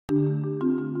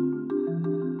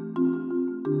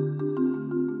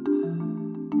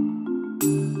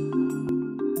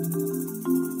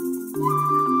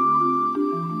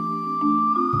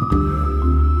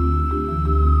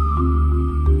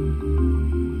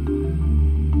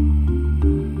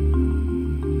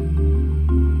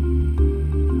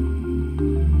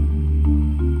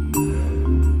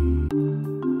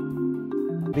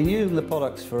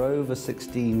products for over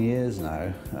 16 years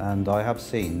now, and I have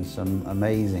seen some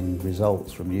amazing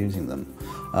results from using them.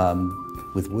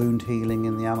 With wound healing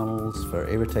in the animals, for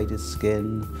irritated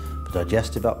skin, for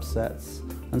digestive upsets,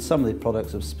 and some of the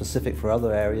products are specific for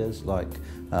other areas like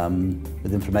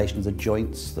with inflammation of the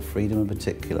joints, the freedom in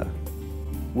particular.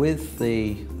 With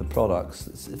the products,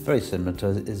 it's very similar to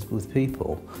it is with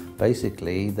people.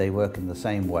 Basically, they work in the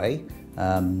same way.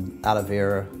 Aloe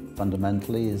vera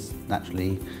fundamentally is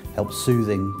naturally helps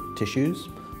soothing tissues,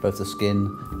 both the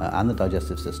skin and the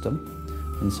digestive system.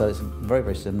 And so it's a very,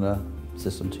 very similar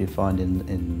system to find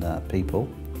in people.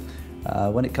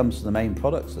 When it comes to the main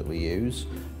products that we use,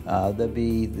 there'll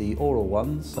be the oral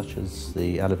ones, such as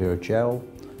the aloe vera gel,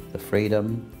 the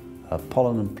Freedom,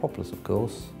 pollen and propolis, of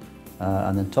course,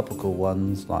 and then topical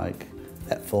ones like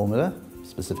Veterinary Formula,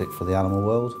 specific for the animal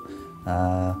world,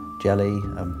 jelly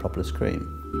and propolis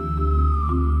cream.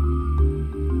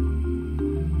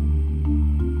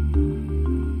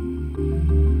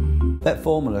 Veterinary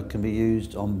Formula can be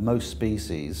used on most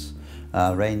species,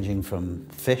 ranging from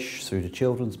fish through to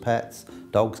children's pets,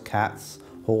 dogs, cats,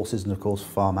 horses, and of course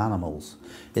farm animals.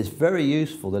 It's very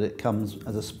useful that it comes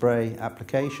as a spray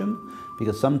application,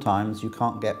 because sometimes you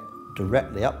can't get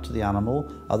directly up to the animal,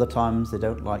 other times they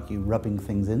don't like you rubbing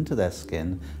things into their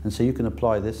skin, and so you can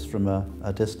apply this from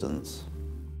a distance.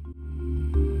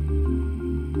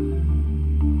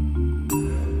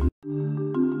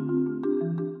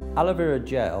 Aloe vera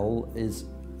gel is,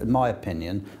 in my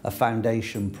opinion, a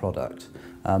foundation product.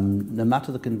 No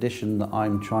matter the condition that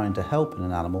I'm trying to help in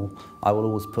an animal, I will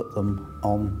always put them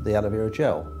on the aloe vera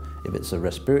gel. If it's a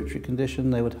respiratory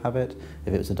condition, they would have it.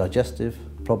 If it's a digestive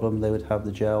problem, they would have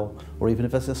the gel. Or even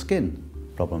if it's a skin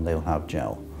problem, they will have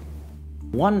gel.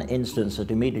 One instance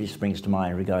that immediately springs to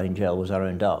mind regarding gel was our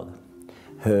own dog,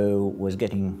 who was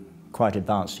getting quite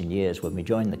advanced in years when we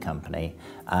joined the company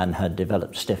and had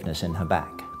developed stiffness in her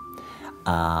back.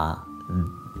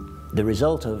 The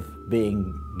result of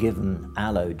being given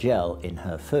aloe gel in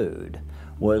her food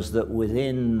was that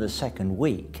within the second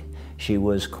week she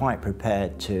was quite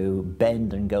prepared to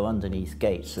bend and go underneath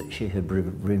gates that she had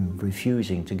been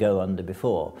refusing to go under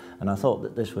before. And I thought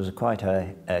that this was quite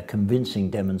a convincing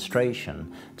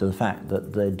demonstration to the fact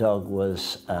that the dog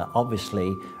was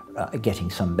obviously getting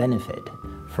some benefit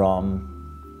from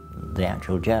the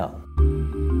actual gel.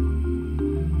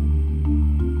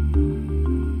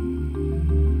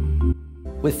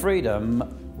 With Freedom,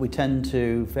 we tend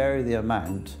to vary the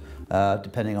amount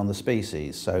depending on the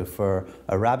species. So for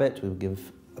a rabbit, we would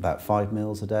give about 5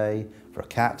 mils a day. For a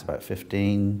cat, about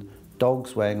 15.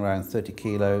 Dogs weighing around 30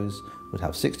 kilos would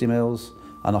have 60 mils,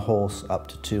 and a horse up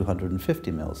to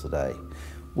 250 mils a day.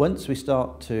 Once we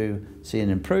start to see an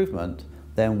improvement,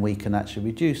 then we can actually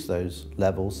reduce those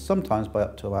levels, sometimes by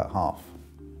up to about half.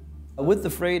 With the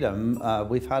Freedom,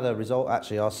 we've had a result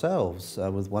actually ourselves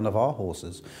with one of our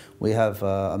horses. We have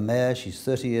a mare, she's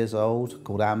 30 years old,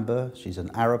 called Amber. She's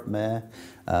an Arab mare.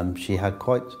 She had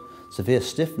quite severe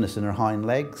stiffness in her hind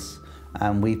legs,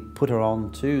 and we put her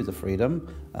on to the Freedom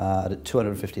at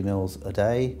 250 mils a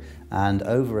day, and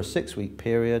over a 6-week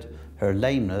period, her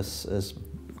lameness has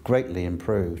greatly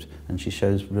improved, and she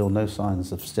shows no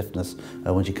signs of stiffness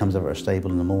when she comes over our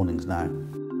stable in the mornings now.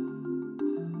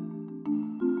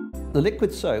 The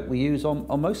liquid soap we use on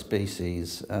most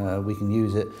species. We can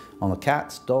use it on the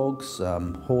cats, dogs,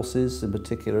 horses in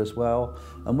particular as well.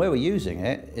 And where we're using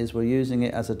it is we're using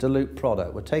it as a dilute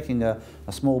product. We're taking a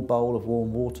small bowl of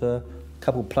warm water, a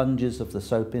couple plunges of the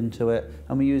soap into it,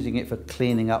 and we're using it for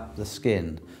cleaning up the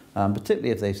skin, particularly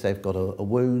if they've got a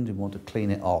wound and want to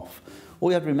clean it off.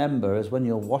 All you have to remember is when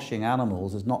you're washing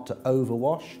animals is not to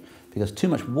overwash, because too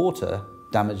much water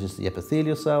damages the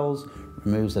epithelial cells,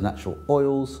 removes the natural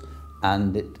oils,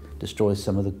 and it destroys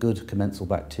some of the good commensal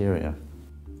bacteria.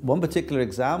 One particular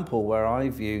example where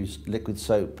I've used liquid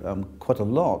soap quite a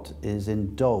lot is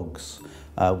in dogs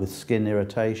with skin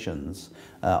irritations.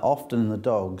 Often in the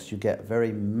dogs you get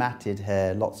very matted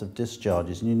hair, lots of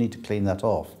discharges, and you need to clean that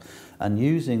off. And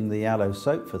using the aloe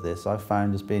soap for this I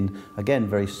found has been, again,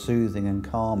 very soothing and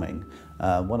calming.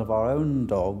 One of our own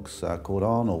dogs called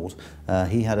Arnold,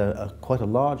 he had quite a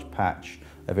large patch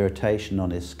of irritation on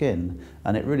his skin,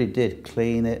 and it really did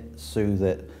clean it, soothe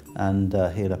it, and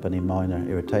heal up any minor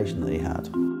irritation that he had.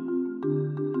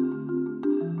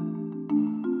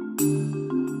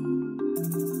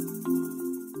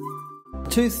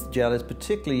 Tooth gel is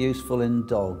particularly useful in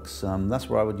dogs. That's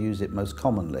where I would use it most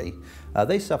commonly.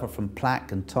 They suffer from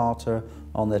plaque and tartar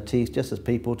on their teeth just as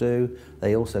people do.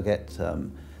 They also get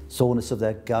soreness of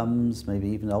their gums, maybe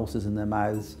even ulcers in their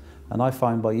mouths. And I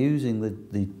find by using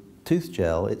the tooth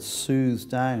gel, it soothes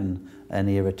down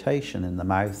any irritation in the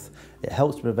mouth. It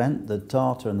helps to prevent the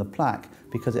tartar and the plaque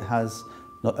because it has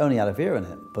not only aloe vera in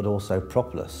it, but also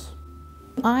propolis.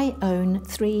 I own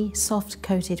 3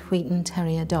 soft-coated Wheaten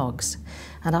Terrier dogs,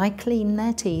 and I clean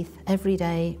their teeth every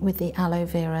day with the aloe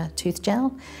vera tooth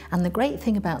gel. And the great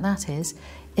thing about that is,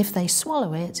 if they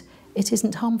swallow it, it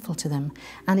isn't harmful to them,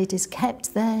 and it has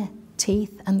kept their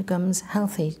teeth and gums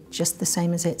healthy, just the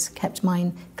same as it's kept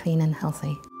mine clean and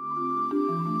healthy.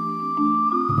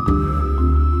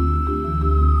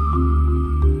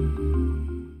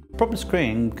 Propolis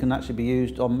cream can actually be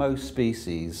used on most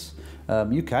species.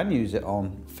 You can use it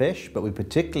on fish, but we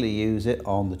particularly use it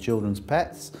on the children's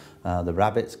pets, the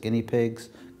rabbits, guinea pigs,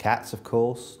 cats of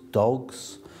course,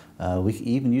 dogs. We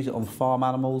even use it on farm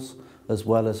animals as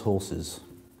well as horses.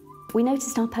 We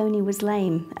noticed our pony was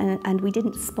lame and we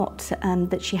didn't spot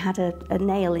that she had a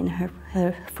nail in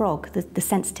her frog, the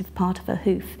sensitive part of her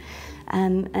hoof.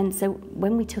 And so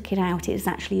when we took it out, it was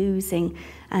actually oozing,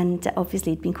 and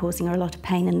obviously it'd been causing her a lot of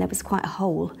pain, and there was quite a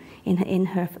hole in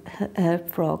her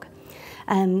frog.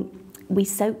 We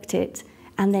soaked it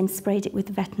and then sprayed it with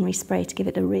the veterinary spray to give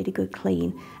it a really good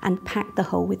clean, and packed the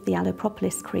hole with the aloe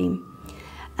propolis cream.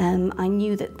 I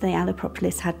knew that the aloe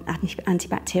propolis had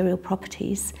antibacterial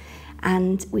properties,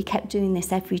 and we kept doing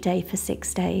this every day for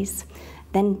 6 days.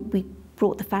 Then we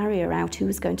brought the farrier out who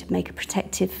was going to make a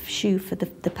protective shoe for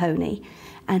the pony,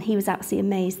 and he was absolutely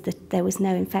amazed that there was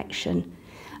no infection.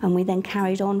 And we then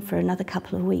carried on for another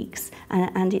couple of weeks,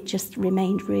 and it just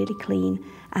remained really clean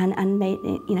and made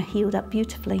it, healed up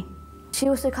beautifully. She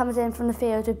also comes in from the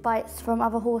field with bites from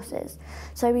other horses,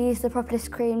 so we use the propolis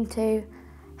cream to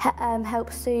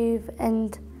help soothe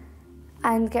and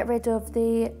get rid of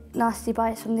the nasty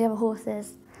bites from the other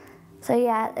horses. So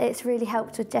yeah, it's really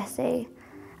helped with Jessie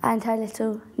and her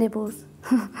little nibbles.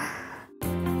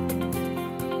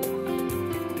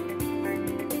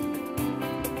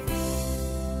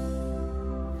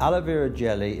 Aloe vera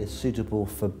jelly is suitable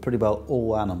for pretty well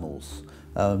all animals.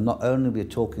 Not only are we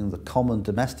talking the common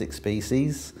domestic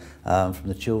species, from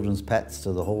the children's pets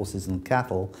to the horses and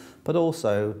cattle, but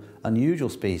also unusual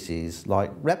species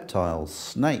like reptiles,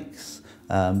 snakes.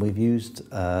 We've used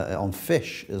it on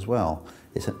fish as well.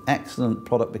 It's an excellent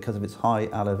product because of its high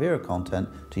aloe vera content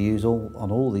to use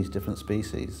on all these different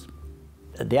species.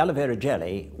 The aloe vera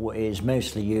jelly is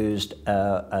mostly used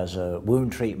as a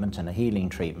wound treatment and a healing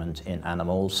treatment in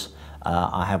animals.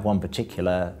 I have one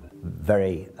particular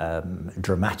very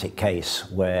dramatic case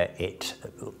where it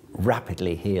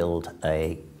rapidly healed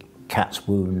a cat's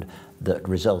wound that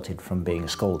resulted from being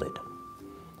scalded.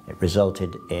 It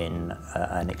resulted in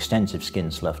an extensive skin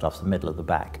sloughed off the middle of the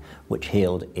back, which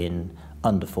healed in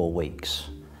under 4 weeks,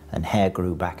 and hair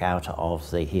grew back out of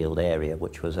the healed area,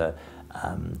 which was a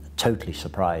totally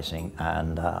surprising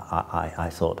and I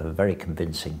thought a very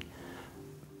convincing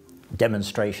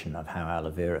demonstration of how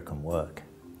aloe vera can work.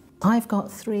 I've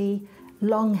got 3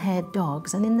 long-haired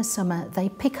dogs, and in the summer they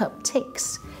pick up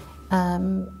ticks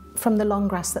from the long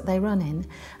grass that they run in,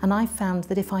 and I found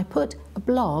that if I put a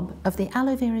blob of the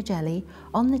aloe vera jelly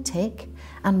on the tick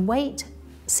and wait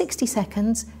 60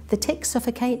 seconds, the tick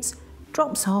suffocates,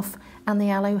 drops off, and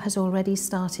the aloe has already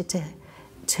started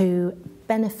to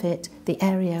benefit the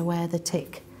area where the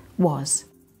tick was.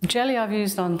 The jelly I've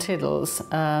used on Tiddles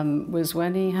was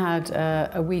when he had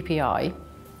a weepy eye,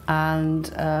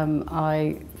 and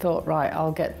I thought, right,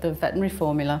 I'll get the veterinary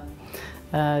formula,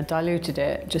 diluted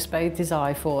it, just bathed his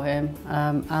eye for him,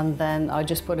 and then I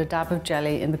just put a dab of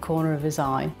jelly in the corner of his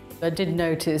eye. I did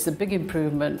notice a big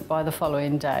improvement by the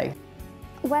following day.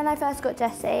 When I first got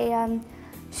Jessie,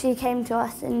 she came to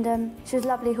us, and she was a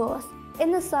lovely horse.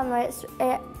 In the summer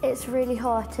it's really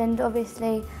hot, and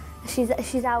obviously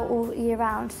she's out all year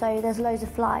round, so there's loads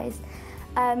of flies.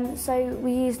 So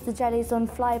we use the jellies on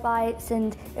fly bites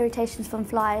and irritations from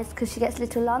flies, because she gets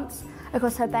little lumps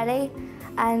across her belly,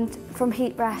 and from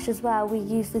heat rash as well. We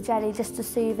use the jelly just to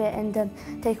soothe it and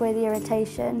take away the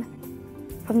irritation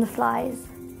from the flies.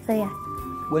 So yeah.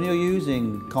 When you're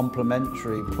using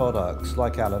complementary products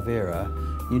like aloe vera,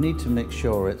 you need to make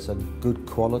sure it's a good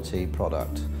quality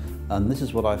product. And this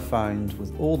is what I found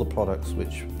with all the products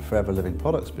which Forever Living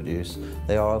Products produce.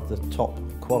 They are of the top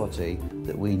quality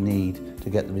that we need to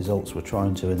get the results we're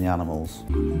trying to in the animals.